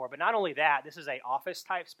cost more. But not only that, this is a office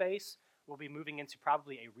type space. We'll be moving into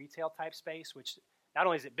probably a retail type space, which not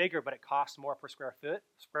only is it bigger, but it costs more per square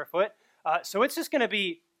foot. So it's just going to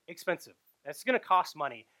be expensive. It's going to cost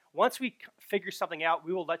money. Once we figure something out,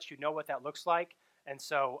 we will let you know what that looks like. And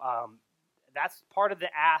so that's part of the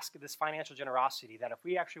ask of this financial generosity, that if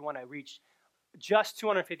we actually want to reach just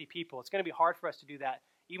 250 people, it's going to be hard for us to do that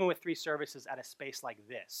even with 3 services at a space like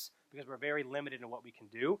this because we're very limited in what we can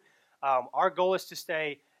do. Our goal is to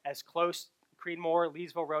stay as close, Creedmoor,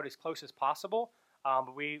 Leesville Road, as close as possible.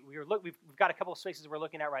 But we've got a couple of spaces we're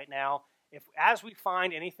looking at right now. As we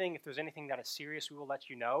find anything, if there's anything that is serious, we will let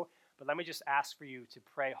you know. But let me just ask for you to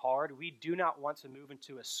pray hard. We do not want to move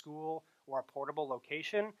into a school or a portable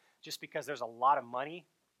location just because there's a lot of money,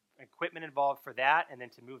 equipment involved for that, and then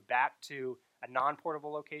to move back to a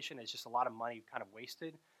non-portable location is just a lot of money kind of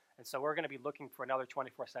wasted. And so we're going to be looking for another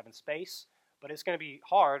 24/7 space. But it's going to be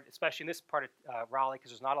hard, especially in this part of Raleigh,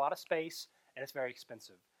 because there's not a lot of space and it's very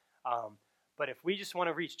expensive. But if we just want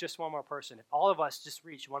to reach just one more person, if all of us just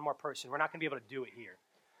reach one more person, we're not going to be able to do it here.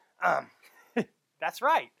 That's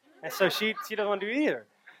right. And so she doesn't want to do it either.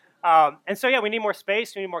 And so, yeah, we need more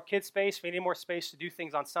space. We need more kid space. We need more space to do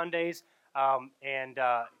things on Sundays. And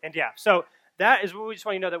yeah, so that is what we just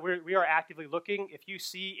want you to know, that we are actively looking. If you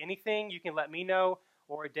see anything, you can let me know,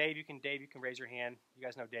 or Dave, you can raise your hand. You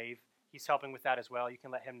guys know Dave. He's helping with that as well. You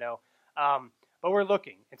can let him know. But we're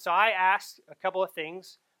looking. And so I asked a couple of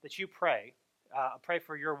things that you pray. Pray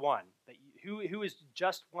for your one, who is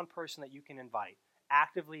just one person that you can invite,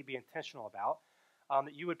 actively be intentional about,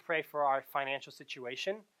 that you would pray for our financial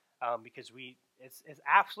situation, because it's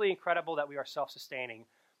absolutely incredible that we are self-sustaining,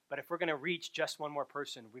 but if we're going to reach just one more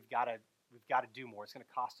person, we've got to do more. It's going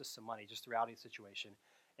to cost us some money, just the reality of the situation,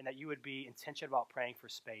 and that you would be intentional about praying for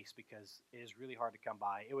space, because it is really hard to come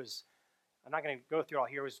by. I'm not going to go through it all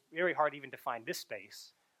here. It was very hard even to find this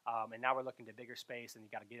space. And now we're looking to bigger space, and you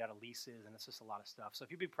got to get out of leases, and it's just a lot of stuff. So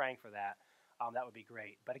if you'd be praying for that, that would be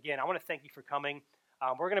great. But again, I want to thank you for coming.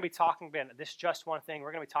 We're going to be talking about this just one thing.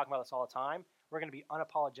 We're going to be talking about this all the time. We're going to be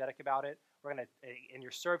unapologetic about it. We're going to, in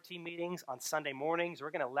your serve team meetings on Sunday mornings, we're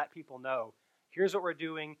going to let people know, here's what we're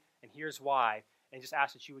doing, and here's why, and just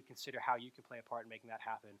ask that you would consider how you can play a part in making that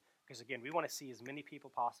happen. Because again, we want to see as many people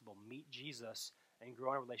possible meet Jesus and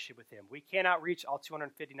grow in a relationship with him. We cannot reach all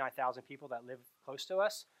 259,000 people that live close to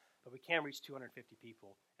us, but we can reach 250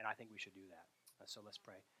 people, and I think we should do that. So let's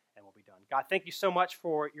pray, and we'll be done. God, thank you so much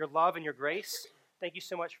for your love and your grace. Thank you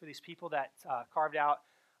so much for these people that carved out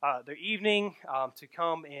their evening to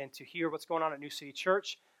come and to hear what's going on at New City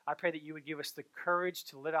Church. I pray that you would give us the courage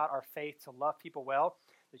to live out our faith, to love people well,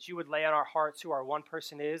 that you would lay on our hearts who our one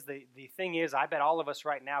person is. The thing is, I bet all of us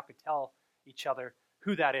right now could tell each other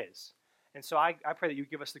who that is. And so I pray that you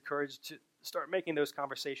give us the courage to start making those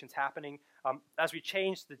conversations happening. As we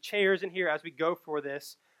change the chairs in here, as we go for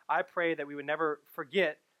this, I pray that we would never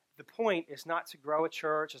forget the point is not to grow a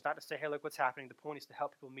church. It's not to say, hey, look what's happening. The point is to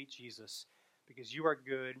help people meet Jesus, because you are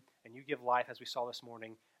good and you give life, as we saw this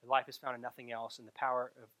morning. Life is found in nothing else, and the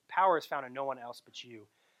power is found in no one else but you.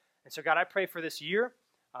 And so, God, I pray for this year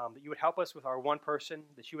that you would help us with our one person,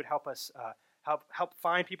 that you would help us help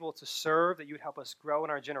find people to serve, that you would help us grow in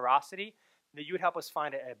our generosity, that you would help us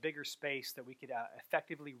find a bigger space that we could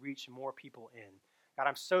effectively reach more people in. God,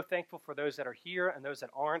 I'm so thankful for those that are here and those that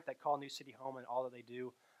aren't, that call New City home and all that they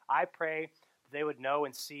do. I pray that they would know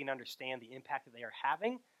and see and understand the impact that they are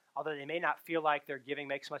having, although they may not feel like their giving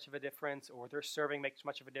makes much of a difference or their serving makes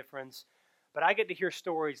much of a difference. But I get to hear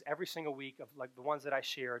stories every single week of like the ones that I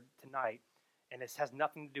shared tonight, and this has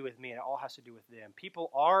nothing to do with me, and it all has to do with them. People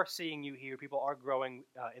are seeing you here. People are growing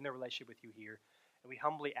in their relationship with you here, and we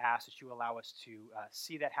humbly ask that you allow us to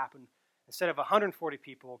see that happen instead of 140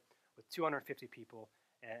 people with 250 people,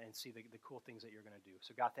 and see the cool things that you're going to do.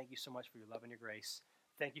 So God, thank you so much for your love and your grace.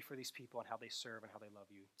 Thank you for these people and how they serve and how they love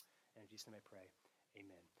you. And in Jesus' name I pray,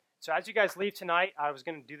 amen. So as you guys leave tonight, I was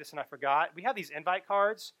going to do this and I forgot. We have these invite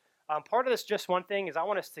cards. Part of this just one thing is I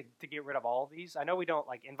want us to get rid of all of these. I know we don't,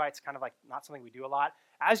 like, invites kind of like not something we do a lot.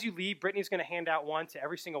 As you leave, Brittany's going to hand out one to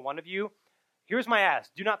every single one of you. Here's my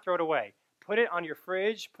ask. Do not throw it away. Put it on your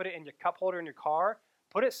fridge. Put it in your cup holder in your car.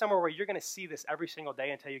 Put it somewhere where you're going to see this every single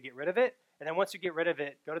day until you get rid of it. And then once you get rid of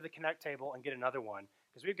it, go to the Connect table and get another one.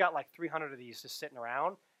 Because we've got like 300 of these just sitting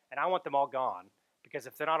around, and I want them all gone. Because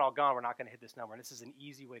if they're not all gone, we're not going to hit this number. And this is an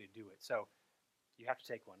easy way to do it. So you have to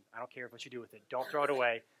take one. I don't care what you do with it. Don't throw it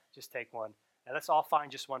away. Just take one. And let's all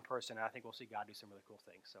find just one person, and I think we'll see God do some really cool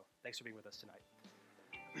things. So thanks for being with us tonight.